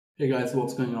Hey guys,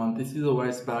 what's going on? This is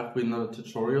Awais back with another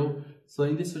tutorial. So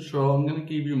in this tutorial, I'm going to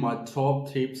give you my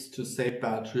top tips to save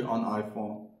battery on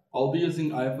iPhone. I'll be using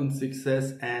iPhone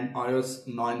 6s and iOS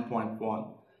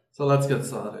 9.1. So let's get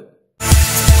started.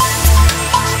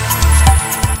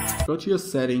 Go to your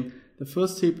setting. The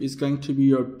first tip is going to be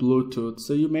your Bluetooth.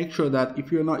 So you make sure that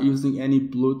if you're not using any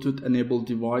Bluetooth enabled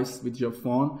device with your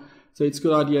phone, so it's a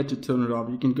good idea to turn it off.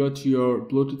 You can go to your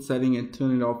Bluetooth setting and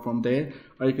turn it off from there,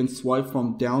 or you can swipe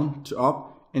from down to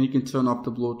up and you can turn off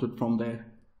the Bluetooth from there.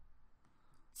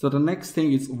 So the next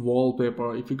thing is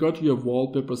wallpaper. If you go to your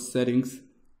wallpaper settings,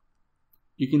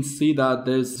 you can see that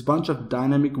there's a bunch of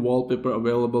dynamic wallpaper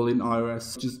available in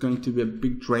iOS, which is going to be a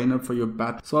big drainer for your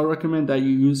battery. So I recommend that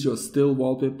you use your still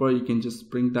wallpaper. You can just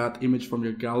bring that image from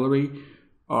your gallery,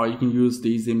 or you can use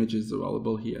these images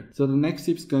available here. So the next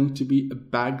tip is going to be a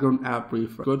background app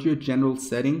refresh. Go to your general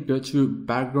setting, go to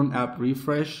background app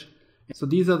refresh. So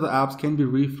these are the apps can be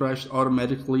refreshed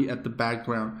automatically at the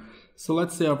background. So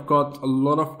let's say I've got a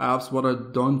lot of apps what I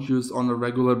don't use on a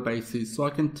regular basis, so I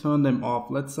can turn them off.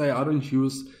 Let's say I don't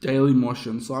use Daily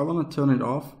Motion, so I want to turn it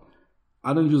off.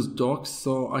 I don't use Docs,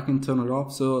 so I can turn it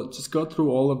off. So just go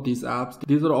through all of these apps.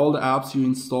 These are all the apps you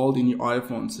installed in your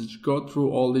iPhone. So just go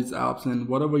through all these apps, and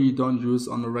whatever you don't use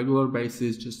on a regular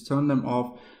basis, just turn them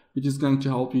off, which is going to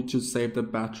help you to save the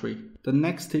battery. The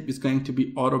next tip is going to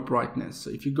be auto brightness. So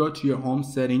if you go to your home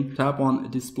setting, tap on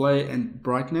display and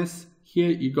brightness. Here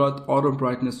you got auto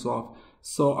brightness off.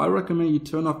 So I recommend you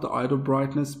turn off the auto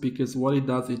brightness, because what it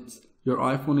does is your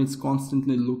iPhone is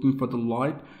constantly looking for the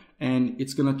light, and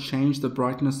it's going to change the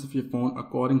brightness of your phone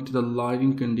according to the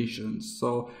lighting conditions.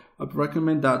 So I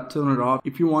recommend that turn it off.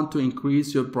 If you want to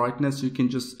increase your brightness, you can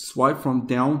just swipe from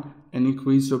down and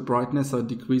increase your brightness or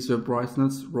decrease your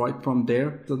brightness right from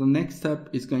there. So the next step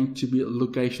is going to be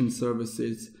location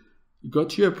services. You go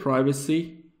to your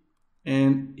privacy,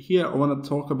 and here I want to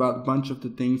talk about a bunch of the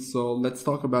things. So let's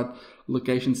talk about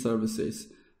location services.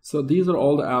 So these are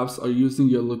all the apps are using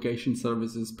your location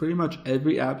services. Pretty much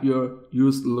every app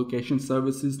use location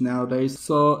services nowadays.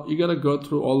 So you gotta go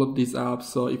through all of these apps.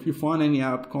 So if you find any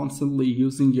app constantly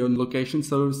using your location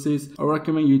services, I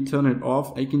recommend you turn it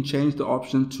off. You can change the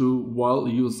option to while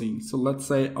using. So let's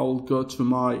say I'll go to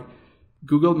my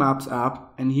Google Maps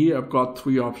app, and here I've got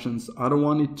three options. I don't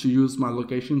want it to use my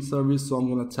location service, so I'm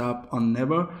gonna tap on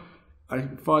never.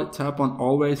 If I tap on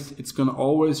always, it's gonna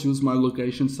always use my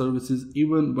location services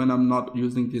even when I'm not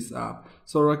using this app.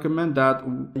 So I recommend that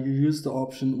you use the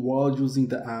option while using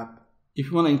the app. If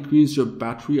you want to increase your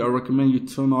battery, I recommend you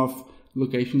turn off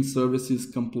location services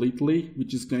completely,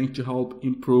 which is going to help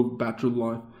improve battery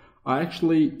life. I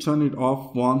actually turned it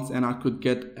off once and I could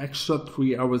get extra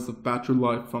 3 hours of battery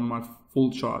life from my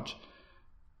full charge.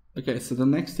 Okay, so the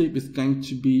next tip is going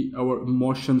to be our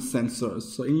motion sensors.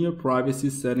 So in your privacy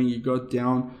setting, you go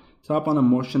down, tap on the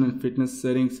motion and fitness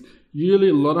settings.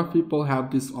 Usually a lot of people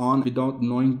have this on without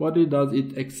knowing what it does.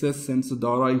 It accesses sensor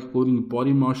data including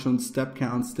body motion, step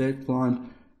count, stair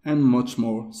climb, and much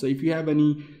more. So if you have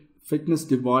any fitness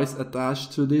device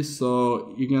attached to this,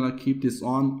 so you're gonna keep this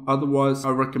on. Otherwise,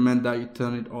 I recommend that you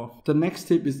turn it off. The next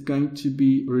tip is going to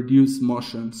be reduce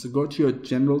motion. So go to your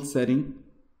general setting,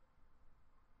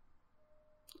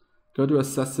 go to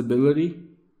accessibility,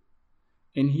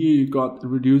 and here you got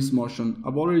reduce motion.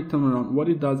 I've already turned it on. What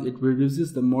it does, it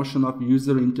reduces the motion of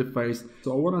user interface.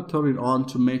 So I want to turn it on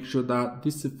to make sure that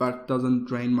this effect doesn't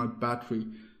drain my battery.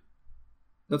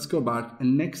 Let's go back,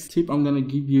 and next tip I'm going to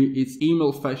give you is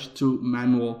email fetch to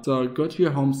manual. So go to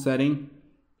your home setting,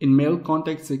 in mail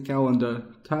contacts and calendar,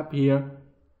 tap here,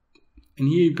 and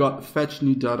here you got fetch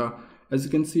new data. As you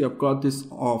can see, I've got this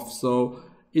off, so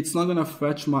it's not going to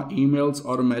fetch my emails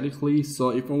automatically. So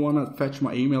if I want to fetch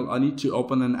my email, I need to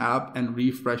open an app and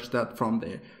refresh that from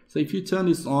there. So if you turn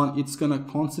this on, it's going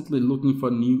to constantly looking for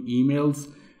new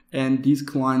emails, and these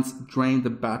clients drain the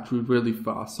battery really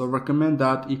fast. So I recommend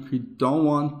that if you don't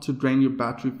want to drain your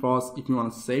battery fast, if you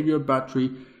want to save your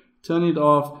battery, turn it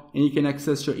off, and you can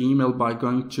access your email by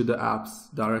going to the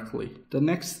apps directly. The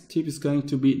next tip is going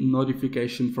to be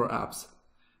notification for apps.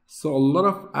 So a lot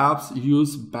of apps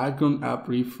use background app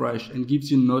refresh and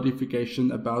gives you notification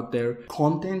about their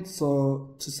content.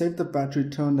 So to save the battery,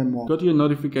 turn them on. Go to your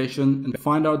notification and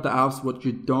find out the apps what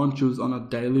you don't use on a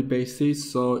daily basis.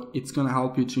 So it's going to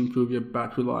help you to improve your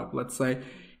battery life. Let's say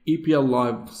EPL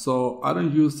Live. So I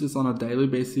don't use this on a daily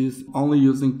basis, only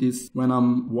using this when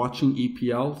I'm watching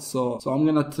EPL. So I'm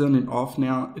going to turn it off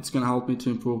now. It's going to help me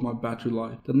to improve my battery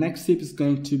life. The next tip is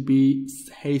going to be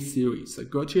Hey Siri. So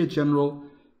go to your general,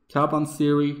 tap on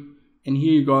Siri, And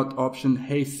here you got option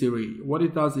Hey Siri. What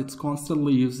it does, it's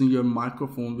constantly using your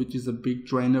microphone, which is a big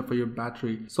drainer for your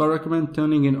battery. So I recommend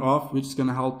turning it off, which is going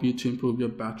to help you to improve your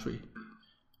battery.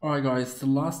 Alright guys, the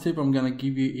last tip I'm gonna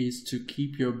give you is to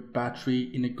keep your battery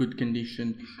in a good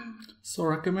condition. So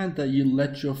I recommend that you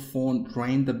let your phone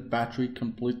drain the battery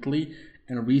completely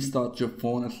and restart your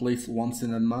phone at least once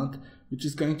in a month, which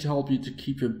is going to help you to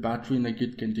keep your battery in a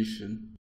good condition.